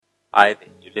Hi there,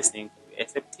 you're listening to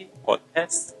SFT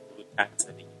podcast, Good Times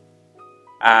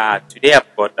Avenue. Today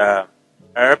I've got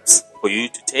herbs for you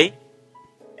to take,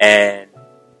 and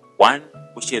one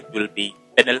which it will be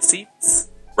fennel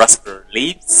seeds, raspberry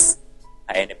leaves,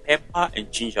 and pepper and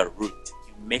ginger root.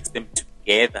 You mix them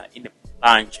together in a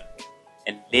plunger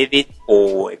and leave it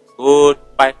for a good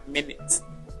 5 minutes,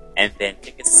 and then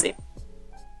take a sip.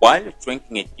 While you're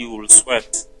drinking it, you will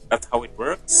sweat. That's how it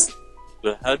works. It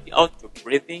will help you out your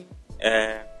breathing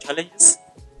challenges.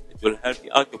 It will help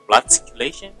you out your blood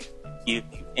circulation, give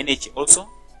you energy also.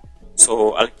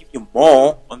 So I'll give you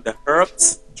more on the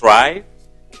herbs drive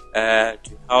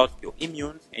to help your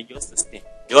immune and your system.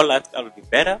 Your lifestyle will be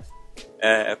better.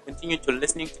 Continue to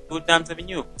listening to Good Times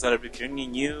Avenue because I'll be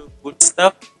bringing you good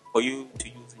stuff for you to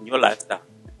use in your lifestyle.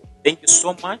 Thank you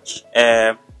so much.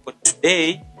 For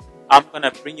today, I'm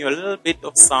gonna bring you a little bit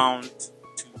of sound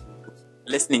to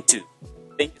listening to.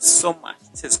 Thank you so much.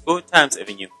 This is Good Times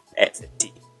Avenue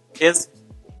SFT. Cheers.